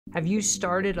Have you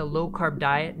started a low-carb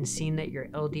diet and seen that your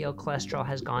LDL cholesterol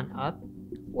has gone up?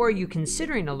 Or are you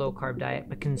considering a low-carb diet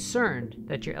but concerned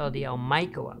that your LDL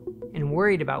might go up and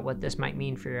worried about what this might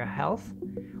mean for your health?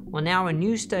 Well, now a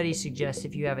new study suggests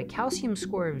if you have a calcium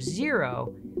score of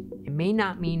 0, it may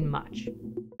not mean much.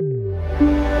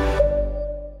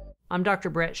 I'm Dr.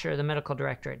 Brett Scher, the medical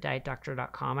director at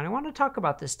DietDoctor.com, and I want to talk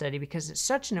about this study because it's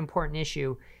such an important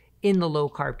issue in the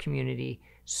low-carb community,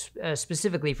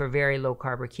 specifically for very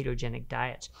low-carb or ketogenic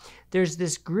diets. There's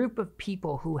this group of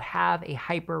people who have a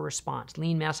hyper-response,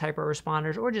 lean mass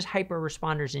hyper-responders, or just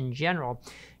hyper-responders in general,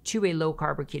 to a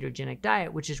low-carb or ketogenic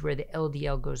diet, which is where the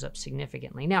LDL goes up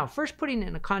significantly. Now, first putting it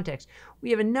in a context,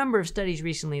 we have a number of studies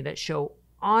recently that show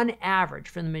on average,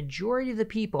 for the majority of the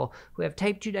people who have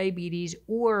type 2 diabetes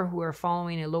or who are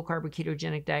following a low-carb or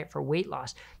ketogenic diet for weight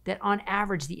loss, that on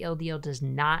average the LDL does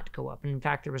not go up. And in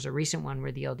fact, there was a recent one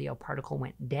where the LDL particle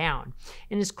went down.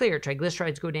 And it's clear,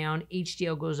 triglycerides go down,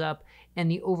 HDL goes up,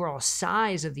 and the overall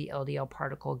size of the LDL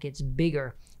particle gets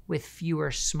bigger with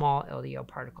fewer small LDL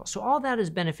particles. So all that is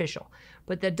beneficial,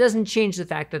 but that doesn't change the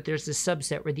fact that there's this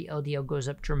subset where the LDL goes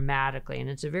up dramatically, and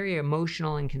it's a very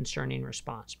emotional and concerning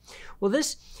response. Well,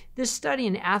 this study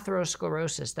in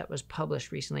atherosclerosis that was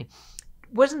published recently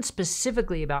wasn't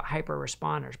specifically about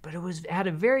hyper-responders, but it had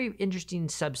a very interesting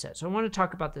subset. So I want to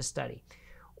talk about this study.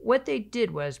 What they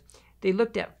did was they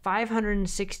looked at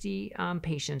 560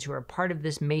 patients who are part of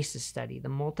this MESA study, the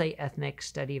multi-ethnic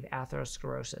study of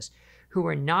atherosclerosis, who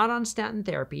were not on statin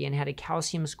therapy and had a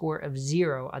calcium score of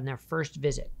 0 on their first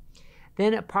visit.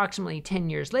 Then approximately 10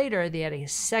 years later, they had a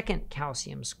second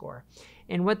calcium score.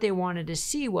 And what they wanted to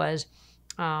see was,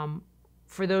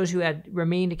 for those who had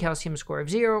remained a calcium score of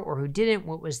 0 or who didn't,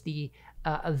 what was the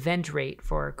event rate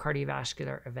for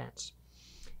cardiovascular events.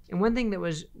 And one thing that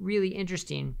was really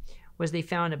interesting was they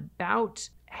found about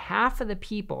half of the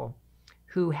people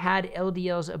who had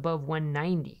LDLs above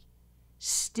 190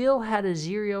 still had a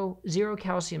zero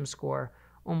calcium score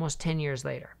almost 10 years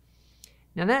later.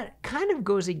 Now that kind of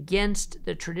goes against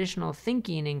the traditional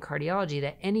thinking in cardiology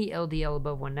that any LDL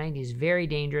above 190 is very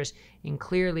dangerous and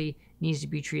clearly needs to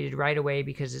be treated right away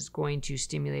because it's going to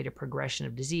stimulate a progression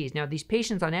of disease. Now these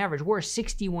patients on average were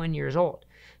 61 years old.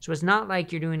 So it's not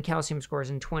like you're doing calcium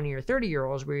scores in 20 or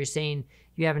 30-year-olds where you're saying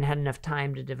you haven't had enough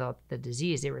time to develop the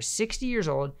disease. They were 60 years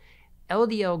old,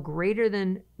 LDL greater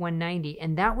than 190,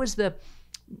 and that was the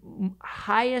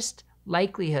highest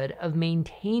likelihood of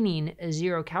maintaining a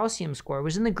 0 calcium score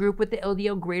was in the group with the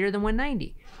LDL greater than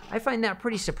 190. I find that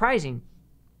pretty surprising,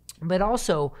 but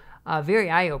also very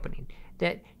eye-opening,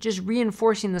 that just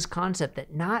reinforcing this concept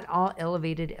that not all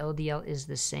elevated LDL is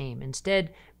the same.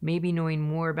 Instead, maybe knowing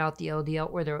more about the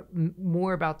LDL or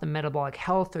more about the metabolic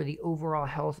health or the overall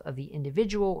health of the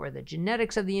individual or the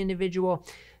genetics of the individual,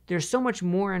 there's so much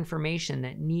more information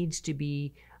that needs to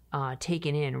be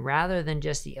taken in rather than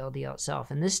just the LDL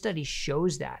itself. And this study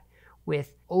shows that,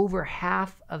 with over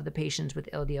half of the patients with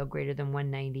LDL greater than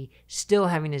 190 still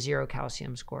having a 0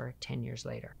 calcium score 10 years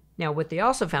later. Now, what they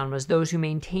also found was those who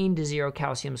maintained a 0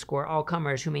 calcium score, all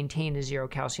comers who maintained a 0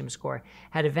 calcium score,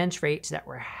 had event rates that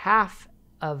were half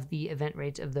of the event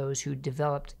rates of those who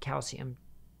developed calcium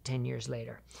 10 years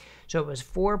later. So it was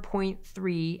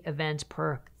 4.3 events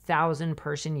per 1,000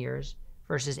 person years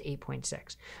versus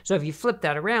 8.6. So if you flip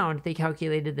that around, they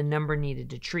calculated the number needed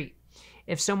to treat.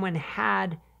 If someone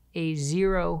had a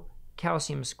 0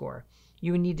 calcium score,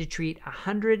 you would need to treat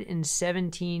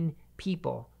 117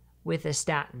 people with a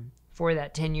statin for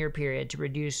that 10-year period to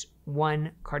reduce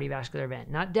one cardiovascular event,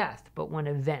 not death, but one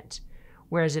event.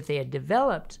 Whereas if they had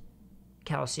developed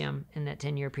calcium in that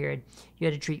 10-year period, you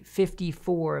had to treat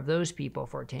 54 of those people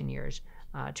for 10 years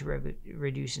to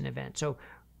reduce an event. So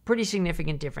pretty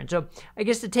significant difference. So I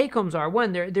guess the take-homes are,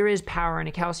 one, there is power in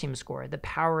a calcium score, the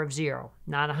power of 0,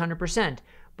 not 100%,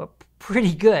 but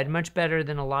pretty good, much better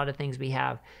than a lot of things we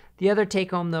have. The other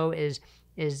take-home, though, is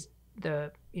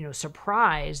the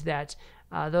surprise that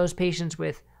those patients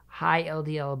with high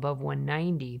LDL above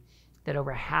 190, that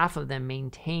over half of them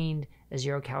maintained a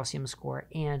 0 calcium score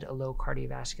and a low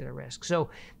cardiovascular risk. So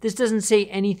this doesn't say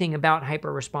anything about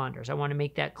hyper-responders. I want to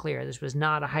make that clear. This was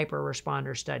not a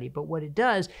hyper-responder study, but what it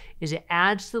does is it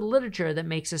adds to the literature that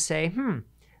makes us say,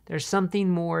 there's something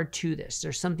more to this.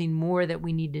 There's something more that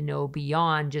we need to know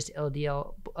beyond just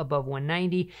LDL above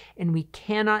 190, and we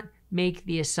cannot make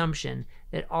the assumption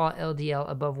that all LDL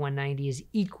above 190 is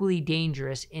equally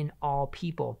dangerous in all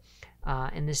people.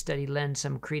 And this study lends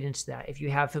some credence to that. If you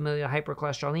have familial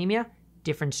hypercholesterolemia,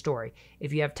 different story.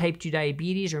 If you have type 2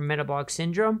 diabetes or metabolic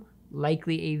syndrome,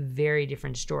 likely a very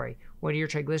different story. What are your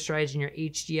triglycerides and your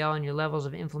HDL and your levels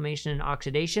of inflammation and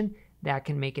oxidation? that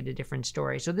can make it a different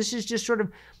story. So this is just sort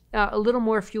of a little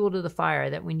more fuel to the fire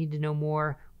that we need to know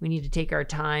more. We need to take our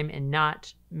time and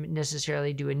not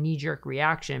necessarily do a knee-jerk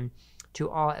reaction to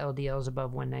all LDLs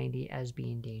above 190 as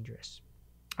being dangerous.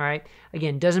 All right.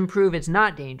 Again, doesn't prove it's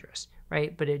not dangerous,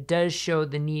 right? But it does show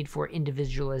the need for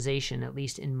individualization, at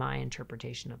least in my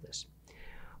interpretation of this.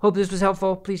 Hope this was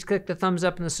helpful. Please click the thumbs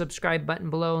up and the subscribe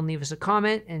button below and leave us a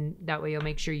comment. And that way you'll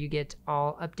make sure you get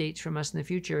all updates from us in the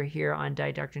future here on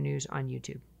Diet Doctor News on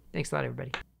YouTube. Thanks a lot,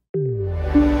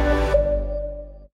 everybody.